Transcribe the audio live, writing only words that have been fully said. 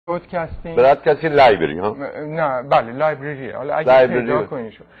برودکاستینگ. برودکاستینگ لایبرری ها؟ نه بله لایبرریه. حالا اگه پیدا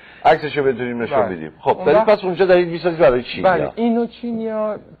کنید عکسشو بتونیم نشون بدیم. خب ولی پس اونجا دارید میسازید برای چی؟ بله اینو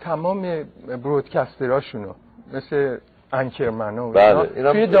چینیا تمام برودکاستراشونو مثل انکرمنو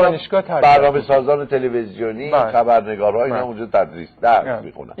توی دانشگاه برنامه سازان تلویزیونی خبرنگارها اینا اونجا درس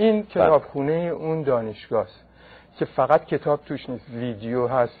میخونن. این کتابخونه اون دانشگاه است که فقط کتاب توش نیست، ویدیو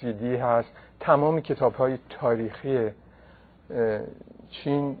هست، CD هست، تمام کتاب‌های تاریخی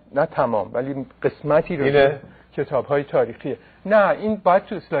چین، نه تمام ولی قسمتی رو کتاب‌های تاریخیه. نه این باید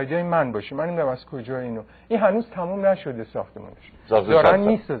تو اسلایدهای من باشه، من نمیدونم از کجا اینو. این هنوز تمام نشده ساختمانش، دارن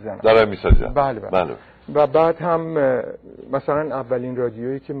میسازن. بله بله. و بعد هم مثلا اولین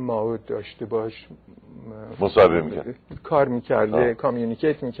رادیویی که ماو داشته باش مصاحبه می‌کرد، کار می‌کرده،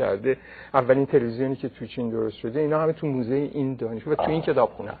 کامیونیکیت می‌کرده، اولین تلویزیونی که تو چین درست شده، اینا همه تو موزه این دانشگاه و تو این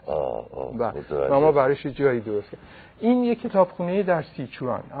کتابخونه است. و ما براش جایی درست کردیم. این یک کتابخونه در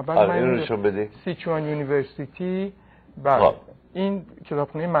سیچوان. اول من نشون بده. سیچوان یونیورسیتی. بله. این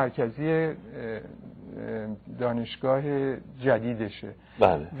کتابخونه مرکزی دانشگاه جدیدشه.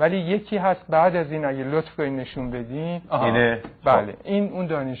 بله. ولی یکی هست بعد از این اگه لطف کنید نشون بدین. اینه. بله. این اون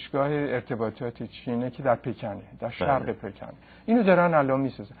دانشگاه ارتباطات چینه که در پکنه، در شرق پکن. اینو دارن الان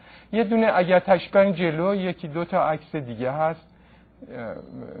میسازن. یه دونه اگه تشبن جلو یکی دو تا عکس دیگه هست.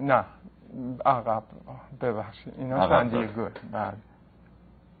 نه عقب ببخشید اینا سندیگو. بله.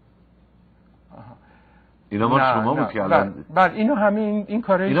 اینا مال شما بود که الان بله اینو همین این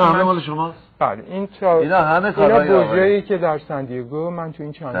کارایی اینا همه مال شماست؟ بله اینا همه کارهای پروژه‌ای که در سندیگو من تو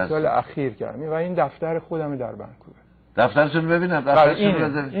این چند سال اخیر کردم و این دفتر خودم در بنکوور. دفترتون ببینم.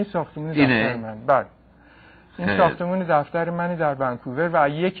 این ساختمون دفتر من. بله این ساختمون دفتر من در بنکوور و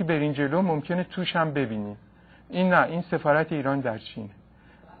یکی برین جلو ممکنه توش هم ببینید. این نه این سفارت ایران در چین.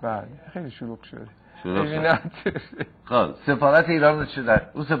 بله خیلی شلوغ شده. خب سفارت ایران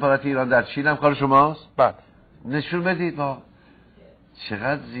اون سفارت ایران در چین هم کار شماست؟ بله. نشون بدید ما.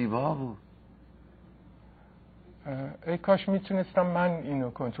 چقدر زیبا بود. ای کاش میتونستم من اینو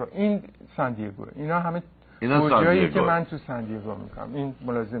کنترل. این سندیگو. اینا همه کجایی که من تو سندیگو میکنم. این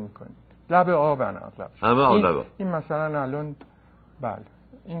ملاحظه میکنید. لب آبن اغلب. همه آب. این مثلا الان بله.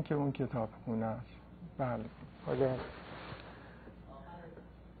 این که اون کتابخونه است. بله. حالا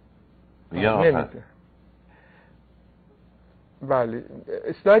نمیده. بله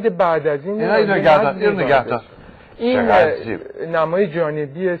اسلاید بعد از این این نمای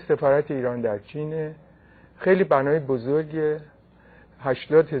جانبی سفارت ایران در چینه. خیلی بنای بزرگه،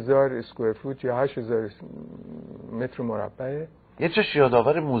 80,000 اسکوئر فوت یا 8,000 متر مربعه. یه چه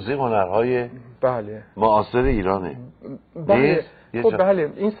یادآور موزه هنرهای بله معاصر ایرانه. بله خب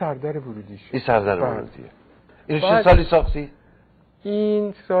بله این سردر ورودیشه. این سردر ورودیه. این چه سالی ساختی؟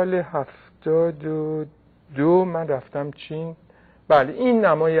 این سال 72 من رفتم چین. بله این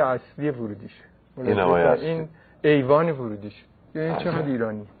نمای اصلی ورودیشه. این ایوان ورودیشه. این چقدر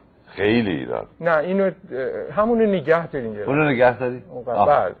ایرانی. خیلی ایران. نه اینو همونو نگه دارین. اونو نگه داری؟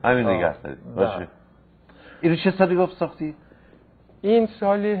 بله همین نگه داری. باشه. اینو چه سالی گفت ساختی؟ این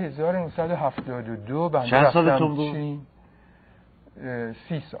سال 1972 بنده چند سالتون بود؟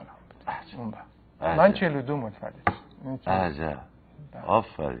 30 سالم بود. من 42 متولد شدم. عجب.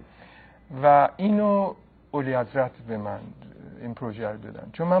 آفرین. و اینو اولی حضرت به من این پروژه رو دادن،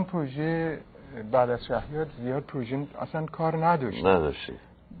 چون من پروژه بعد از شهریار زیاد پروژه اصلا کار نداشتی.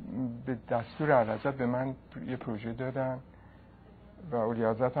 به دستور اعلیحضرت به من یه پروژه دادن و اولی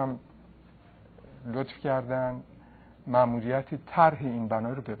حضرت هم لطف کردن مأموریت طرح این بنا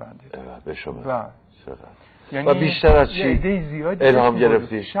رو ببنده به شما. یعنی و بیشتر از چی الهام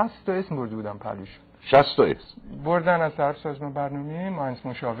گرفتی؟ 60 تا اسم برده بودم پلوش. 60 تا اسم بردن از طرف سازمان برنامه، مهندس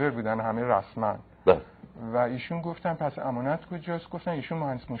مشاور بودن همه رسما. و ایشون گفتن پس امانت کجاست؟ گفتن ایشون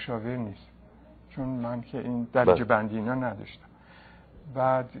مهندس مشاور نیست، چون من که این درجه بندی اینا نداشتم.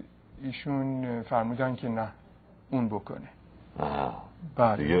 بعد ایشون فرمودن که نه اون بکنه.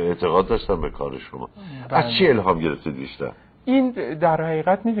 دیگه اعتقاد داشتم به کار شما. از چی الهام گرفتید بیشتر؟ این در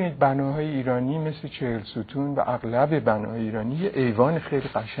حقیقت میدونید بناهای ایرانی مثل 40 ستون و اغلب بناهای ایرانی یه ایوان خیلی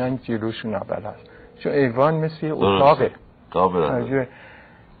قشنگ جلوشون اول هست، چون ایوان مثل اتاقه.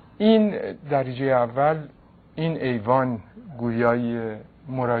 این درجه اول این ایوان گویای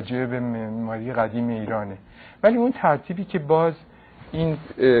مراجعه به معماری قدیم ایرانه، ولی اون ترتیبی که باز این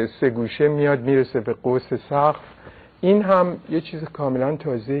سه گوشه میاد میرسه به قوس سقف، این هم یه چیز کاملا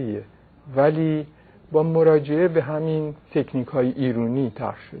تازه‌ایه ولی با مراجعه به همین تکنیک های ایرانی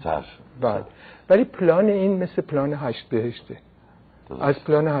طرح شده. بله. ولی پلان این مثل پلان 8 بهشته. از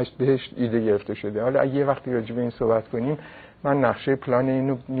پلان 8 بهشت ایده گرفته شده. حالا اگه یه وقتی راجع به این صحبت کنیم من نقشه پلان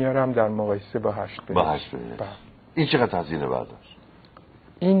اینو میارم در مقایسه با 8 بهشت. با 8 بهشت. این چقدر هزینه برداشت؟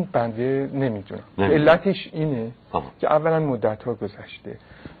 این بنده نمیدونم. علتش اینه که اولا مدت‌ها گذشته،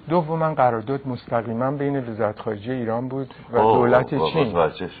 دوما قرارداد مستقیما بین وزارت خارجه ایران بود و دولت چین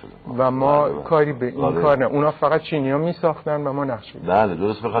و ما کاری به این کار نه. اونا فقط چینی‌ها میساختن و ما نقش می‌دادیم. بله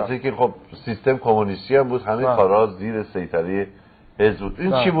درست، به خاطر که خب سیستم کمونیستی هم بود، همه کارا زیر سیطره حزب بود.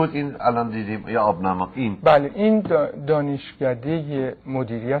 این چی بود این الان دیدیم یا آبنما؟ این بله این دانشکده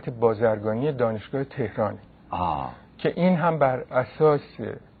مدیریت بازرگانی دانشگاه تهران که این هم بر اساس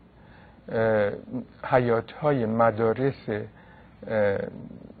حیات‌های مدارس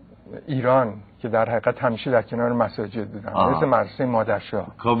ایران که در حقیقت همیشه در کنار مساجد بودن، مثل مدرسه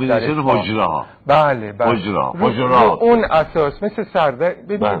مادرشاه، کامبینیشن حجره ها. بله حجره اون اساس مثل سردر.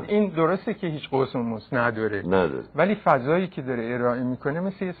 ببینید این درسته که هیچ قوس و موس نداره ولی فضایی که داره ارائه میکنه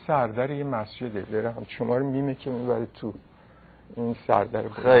مثل یه سردر یه مسجده، داره شما رو میمه که میبره تو این سردر.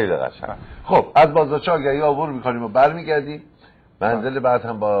 خیلی قشنگ. خب از بازداشت آگهی عبور میکنیم و برمیگردیم. منزل بعد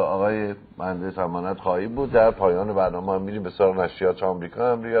هم با آقای مهندس امانت خواهیم بود. در پایان برنامه هم میریم به سراغ نشریات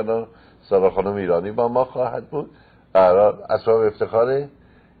آمریکا. امریکا سارا خانم ایرانی با ما خواهد بود. قرار اسباب افتخاره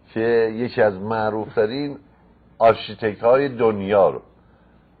که یکی از معروفترین آرشیتکت های دنیا رو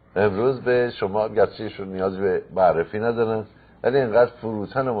امروز به شما گرچه‌شون نیاز به معرفی ندارن ولی اینقدر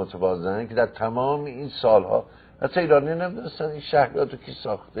فروتن و متوازنن که در تمام این سالها حتی ایرانی نمیدونستن این شهریات رو کی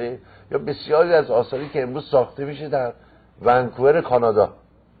ساخته، یا بسیاری از آثاری که امروز ساخته میشه در ونکوور کانادا،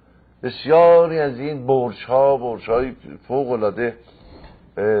 بسیاری از این برج‌های فوق‌العاده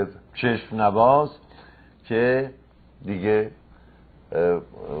چشم نواز که دیگه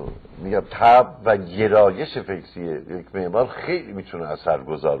میگم تب و گرایش فکری یک معمار خیلی میتونه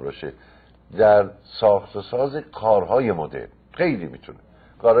اثرگذار باشه در ساخت و ساز کارهای مدرن. خیلی میتونه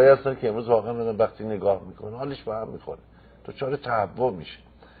کارهایی هستن که امروز واقعا آدم وقتی نگاه میکنه حالش به هم میخوره، دچار تهوع میشه.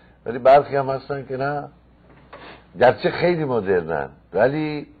 ولی برخی هم هستن که نه، گرچه خیلی مدرنن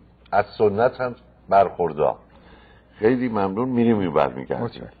ولی از سنت هم برخوردار. خیلی ممنون. میریم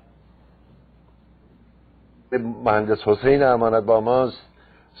برمیگردیم. مهندس حسین امانت با ماست،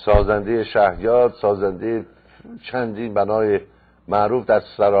 سازنده شهریار، سازنده چندین بنای معروف در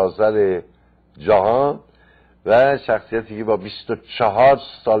سراسر جهان و شخصیتی که با 24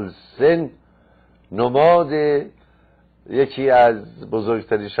 سال سن نماد یکی از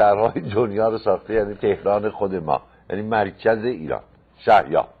بزرگترین شهرهای دنیا رو ساخته، یعنی تهران خود ما، یعنی مرکز ایران،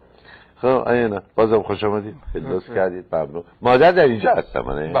 شهریار. خب اینا بازم خوش آمدید، خیلی لطف کردید، ممنون. مادر در اینجا هستم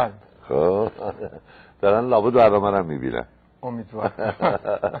من. بله. خب دارن لابد برنامه رو میبینن. امیدوارم.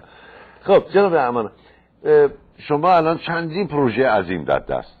 خب جناب امانت، شما الان چندین پروژه عظیم در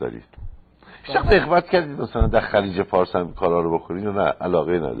دست دارید. شما اخبات کردید مثلا در خلیج فارس هم کارا رو بکنید یا نه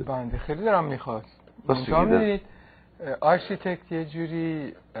علاقه ندارید؟ بنده خیلی دارم میخواست. می‌دونید آرشیتکت یه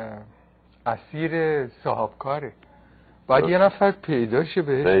جوری اسیر صاحبکاره. باید یه نفر پیدا شه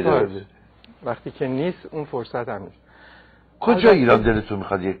بهش کار بده. وقتی که نیست اون فرصت هم نیست. کجا ایران دلتون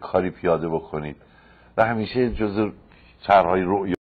میخواد یک کاری پیاده بکنید و همیشه جزو طرح‌های رؤیا